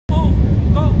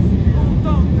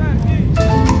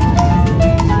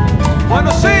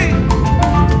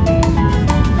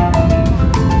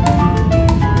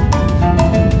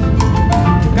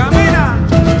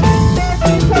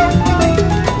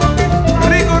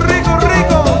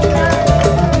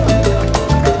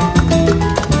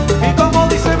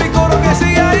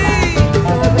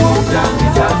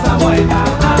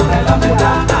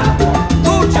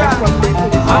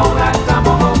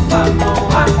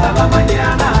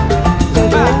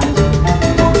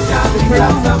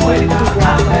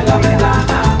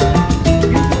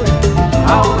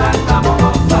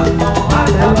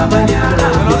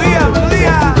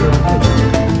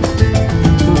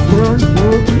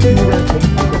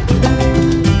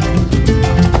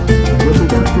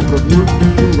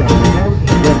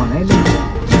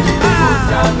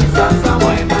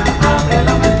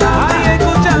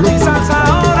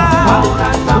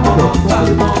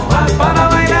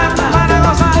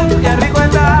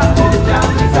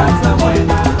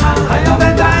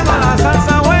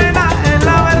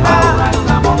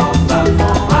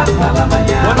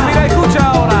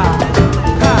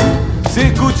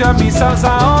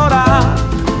salsa ahora,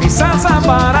 mi salsa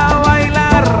para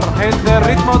bailar, este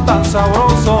ritmo tan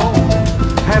sabroso,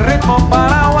 el ritmo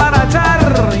para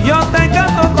guarachar. Yo te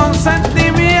canto con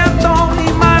sentimiento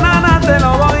y manana te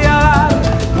lo voy a dar,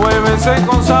 muévese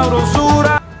con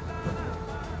sabrosura.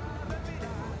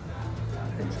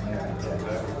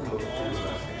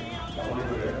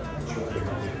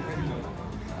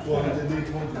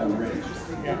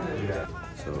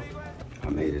 So I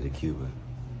made it to Cuba.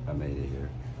 I made it here.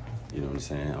 You know what I'm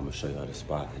saying? I'm gonna show y'all the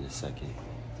spot in a second.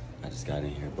 I just got in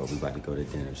here, but we about to go to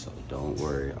dinner, so don't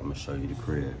worry. I'm gonna show you the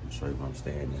crib. I'm gonna show you where I'm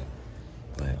staying at.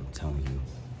 But I'm telling you,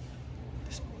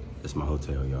 this my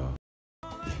hotel, y'all.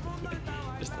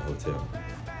 It's the hotel.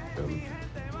 Feel me?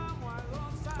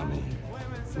 I'm in here.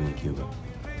 We in Cuba.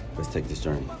 Let's take this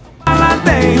journey.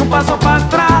 Un paso para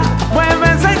atrás,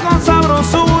 muévense con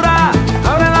sabrosura,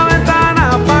 abre la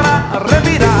ventana para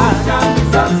respirar.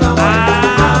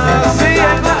 Sí,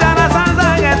 escucha la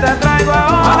salsa que te traigo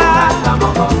ahora.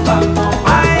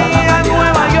 Ahí a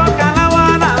Nueva York, a La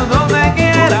Habana, donde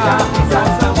quiera.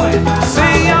 Sí,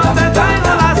 yo te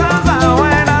traigo la salsa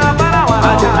buena para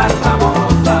guarachar.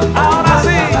 Ahora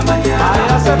sí,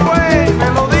 allá se fue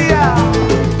melodía.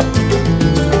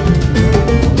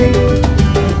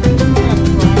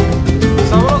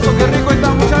 Sabroso, qué rico está,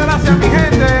 muchas gracias mi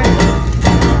gente.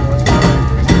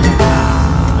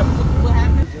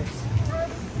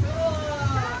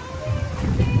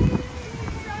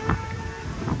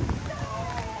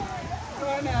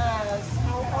 Buenas,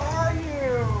 how are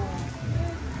you?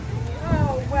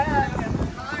 Oh, wet and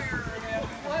tired and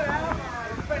whatever,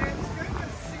 but it's good to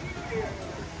see you.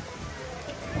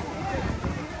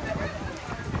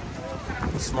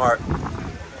 Smart.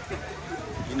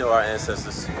 You know our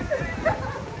ancestors.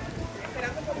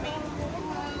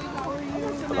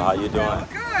 Hello, how you doing?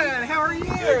 Good, how are you?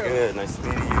 Good, good. Nice to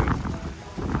meet you.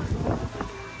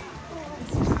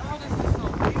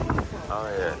 Oh,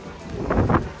 yeah.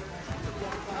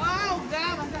 Oh,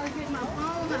 damn, I gotta get my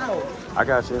phone out. I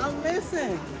got you. I'm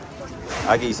missing.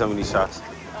 I'll give you some of these shots.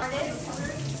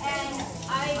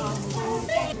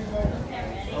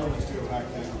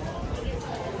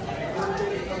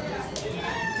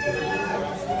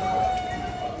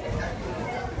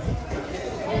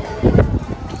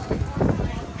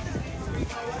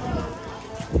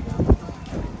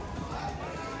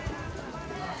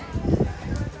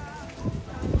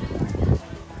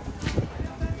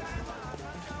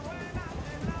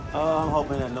 I'm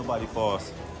hoping that nobody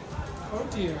falls. Oh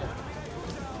dear.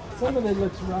 Some of it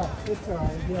looks rough. It's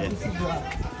alright. Yeah, this is rough.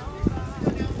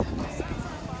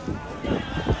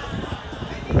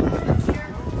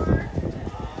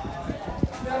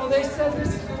 No, they said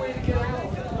this is the way to get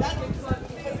out. Thank you, brother.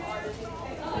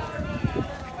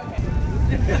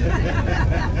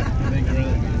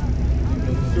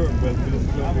 Sure, but this is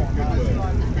going to be a good way.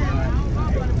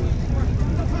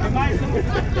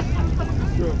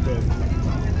 Sure, but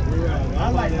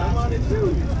I'm on it too.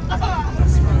 I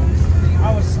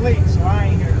was asleep, so I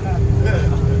ain't hear nothing.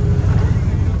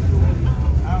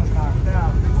 I was knocked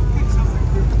out.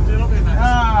 You're going to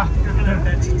have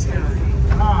vegetarian.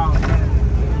 Oh, man.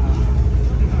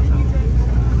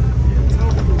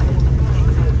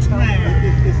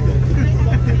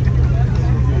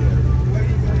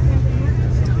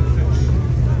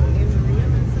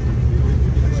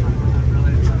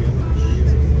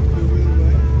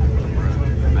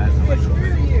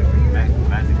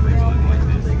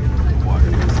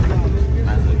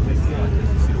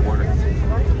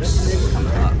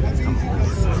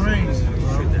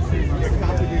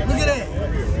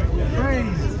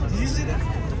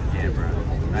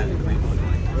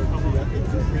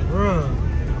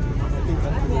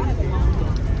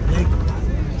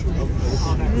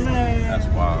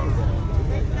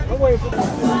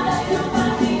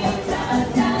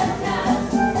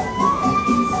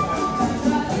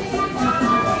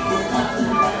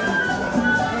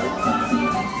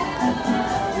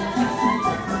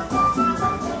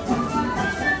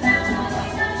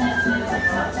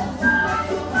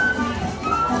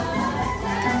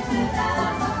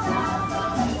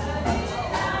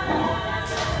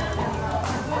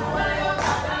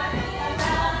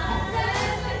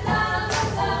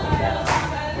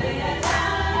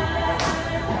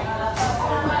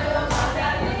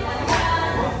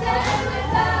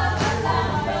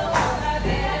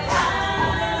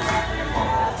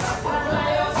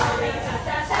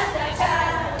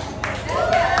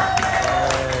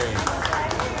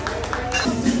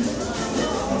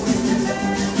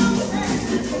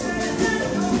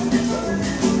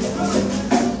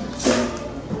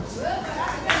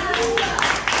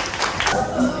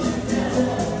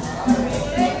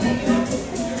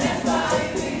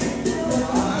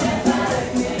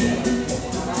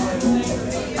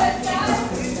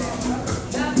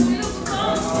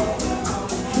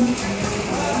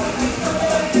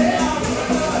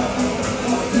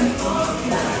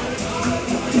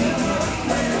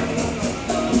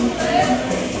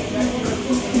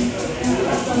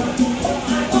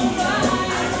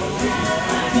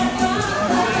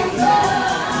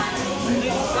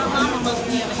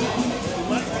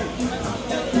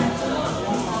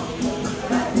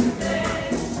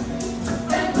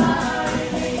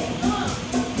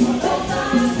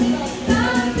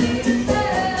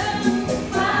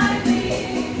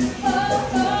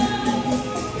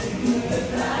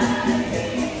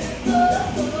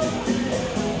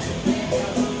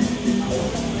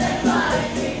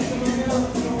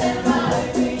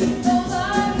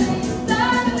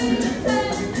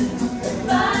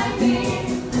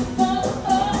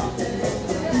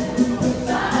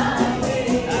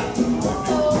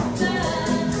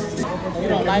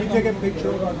 Can you take a picture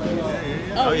of our thing?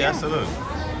 Oh, yeah, salute.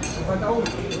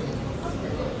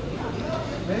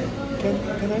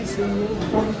 Can I see you?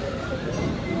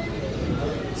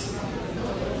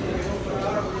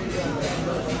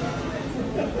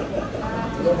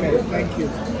 Okay, thank you.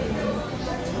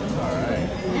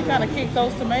 You gotta kick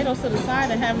those tomatoes to the side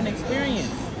and have an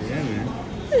experience. Yeah, man.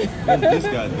 What's this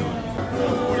guy doing?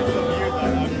 40-something years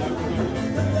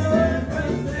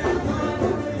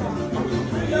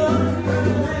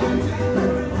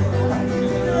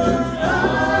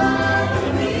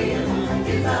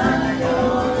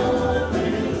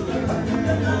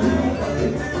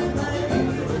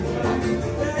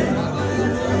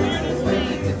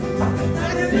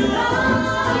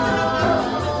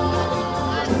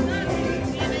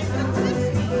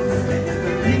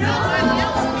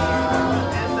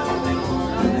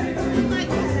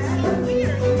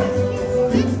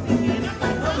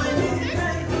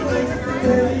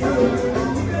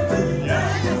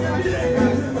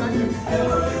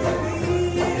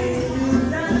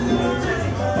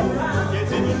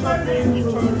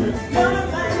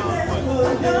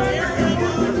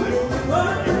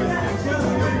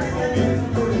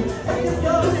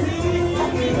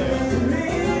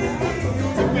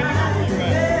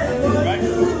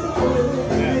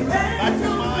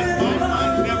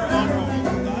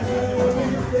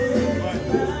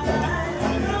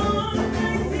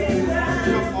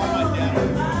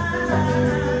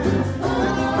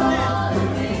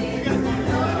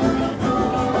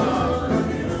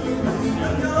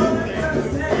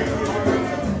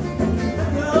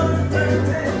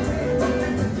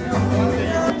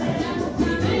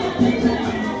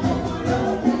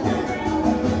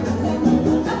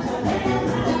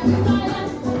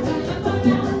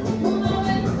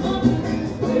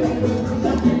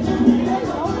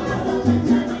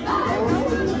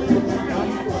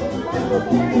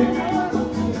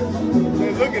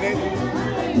Look at it.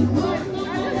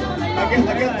 I guess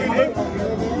we look.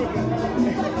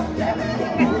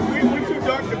 We're too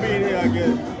dark to be in here, I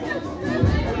guess.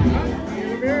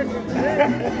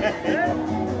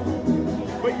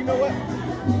 But you know what?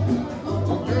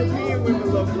 European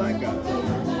women love black guys.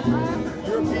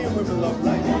 European women love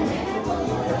black guys.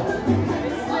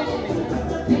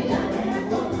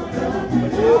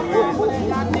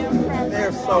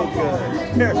 They're so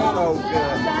good. They're so good.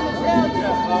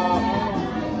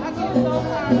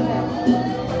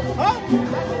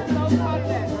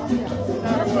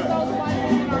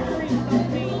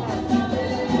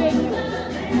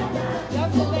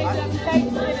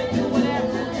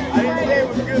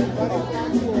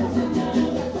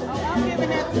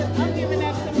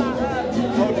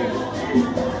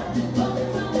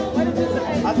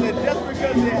 I said, just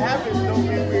because it happens don't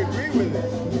mean we agree with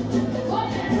it.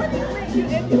 What do you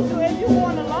mean? If you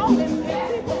want along, if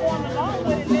people want along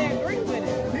with it, they agree with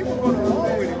it. People want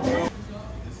along with it.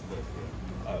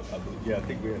 Yeah, I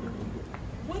think we had to.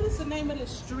 What is the name of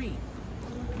this street?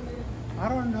 I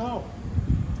don't know.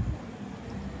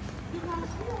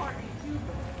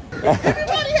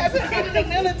 Everybody hasn't been in the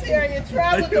military and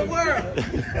traveled the world. Did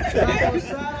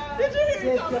you hear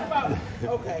me talking about?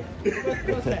 Okay,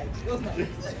 what's next? What's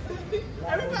next?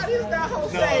 Everybody is not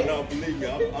Jose. No, believe me,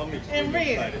 I'm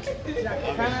extremely excited.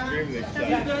 I'm extremely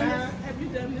excited. Have you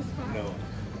done this part? No,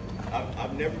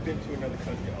 I've never been to another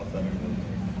country outside of Canada.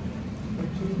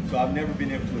 So I've never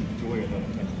been able to enjoy another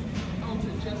country. Oh, to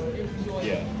just enjoy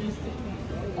Yeah. this thing.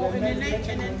 Oh, and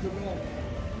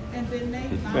then they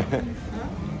mountains up.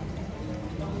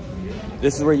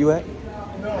 This is where you at?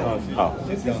 No, Oh.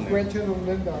 This is Gretchen and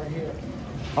Linda are here.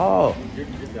 Oh. You're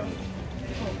down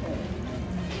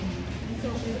So,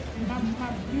 you remind me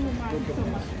so much of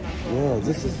my Yeah,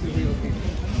 this is.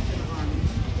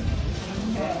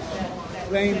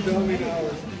 Same building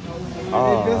hours.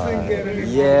 Oh, It doesn't get any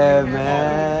yeah,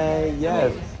 man.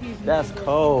 Yes, that's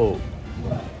cold.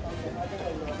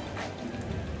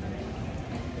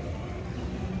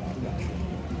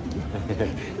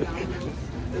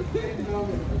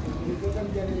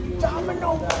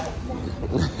 Domino.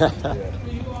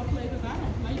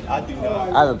 I do not.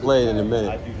 I haven't played in a minute.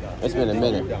 I do not. It's been a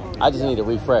minute. I just need a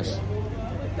refresh.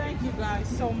 Thank you guys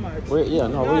so much. We're your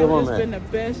one, has been man. the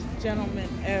best gentleman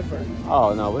ever.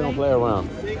 Oh no, we don't play around.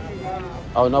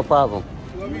 Oh, no problem.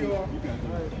 Love you all.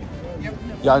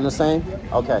 Y'all in the same?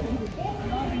 Okay.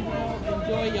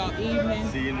 Enjoy y'all evening.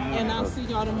 See you in the morning. And I'll see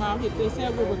y'all tomorrow. They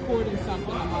said we're recording something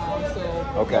tomorrow, so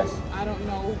Okay. I don't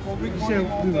know. We can say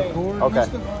we record. Okay.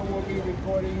 Mustafa will be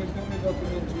recording. His name is up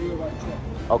in interview about that.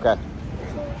 Okay.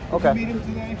 Did you Okay. meet him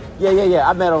today? Yeah.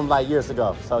 I met him like years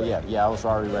ago. So yeah, I was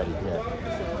already ready. Yeah.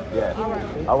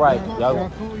 Yeah. All right. Y'all. All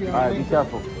right. Be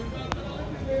careful.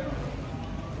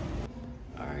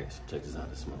 right, so check this out.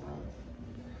 This is my room.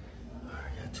 All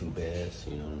right, got 2 beds,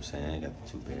 you know what I'm saying? Got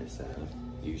the 2 beds set up.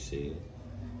 You see it,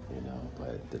 you know,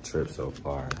 but the trip so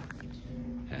far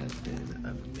has been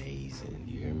amazing.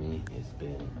 You hear me? It's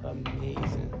been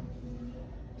amazing.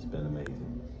 It's been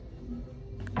amazing.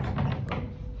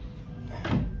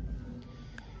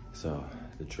 So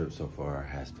the trip so far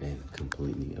has been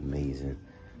completely amazing.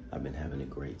 I've been having a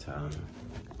great time.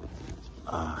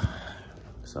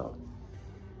 So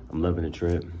I'm loving the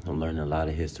trip. I'm learning a lot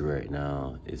of history right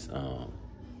now. It's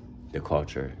the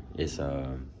culture. It's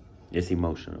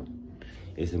emotional.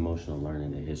 It's emotional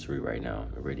learning the history right now.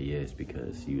 It really is,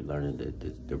 because you learning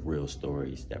the real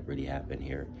stories that really happen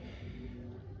here.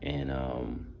 And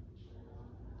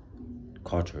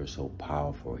culture is so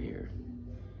powerful here.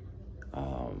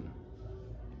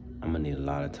 I'm gonna need a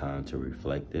lot of time to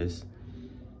reflect this,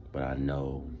 but I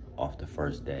know off the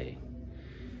first day,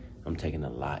 I'm taking a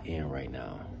lot in right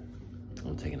now.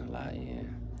 I'm taking a lot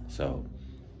in. So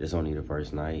this only the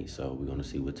first night, so we're gonna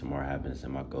see what tomorrow happens,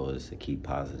 and my goal is to keep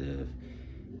positive,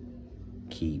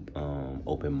 keep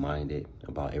open-minded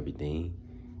about everything,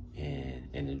 and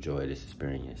enjoy this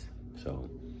experience. So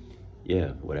yeah,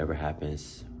 whatever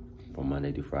happens from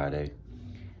Monday through Friday,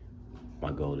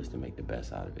 my goal is to make the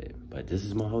best out of it. But this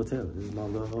is my hotel. This is my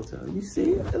little hotel. You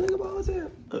see it? Look at my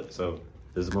hotel. Look, so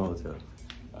this is my hotel.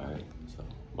 All right, so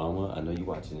Mama, I know you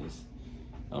watching this.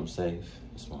 I'm safe.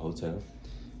 It's my hotel.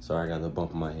 Sorry, I got a little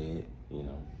bump in my head, you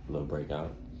know, a little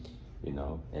breakout, you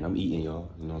know, and I'm eating, y'all,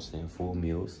 you know what I'm saying, full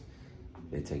meals.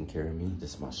 They're taking care of me.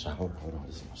 This is my shower. Hold on,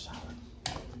 this is my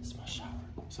shower. This is my shower.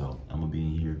 So I'm gonna be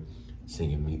in here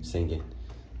singing.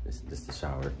 This is the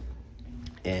shower.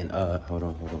 And hold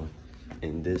on.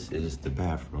 And this is the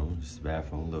bathroom. This is the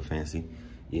bathroom, a little fancy,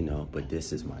 you know, but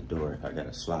this is my door. I got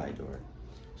a slide door.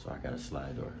 So I got a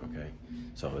slide door, okay?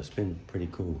 So it's been pretty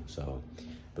cool. So,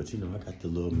 but you know, I got the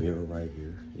little mirror right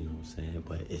here, you know what I'm saying?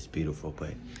 But it's beautiful.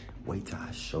 But wait till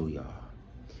I show y'all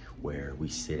where we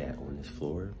sit at on this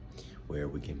floor, where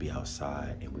we can be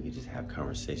outside and we can just have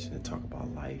conversation and talk about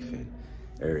life and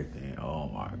everything. Oh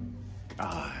my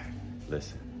God.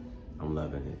 Listen, I'm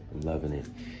loving it. I'm loving it.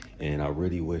 And I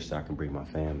really wish I can bring my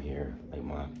fam here, like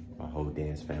my whole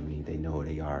dance family. They know who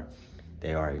they are.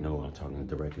 They already know I'm talking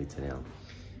directly to them.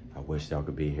 I wish y'all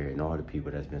could be here, and all the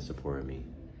people that's been supporting me.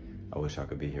 I wish y'all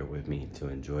could be here with me to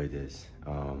enjoy this.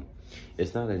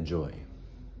 It's not enjoy,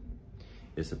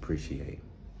 it's appreciate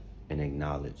and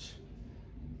acknowledge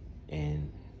and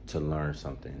to learn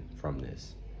something from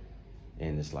this.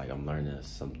 And it's like I'm learning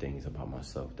some things about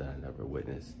myself that I never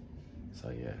witnessed.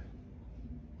 So yeah.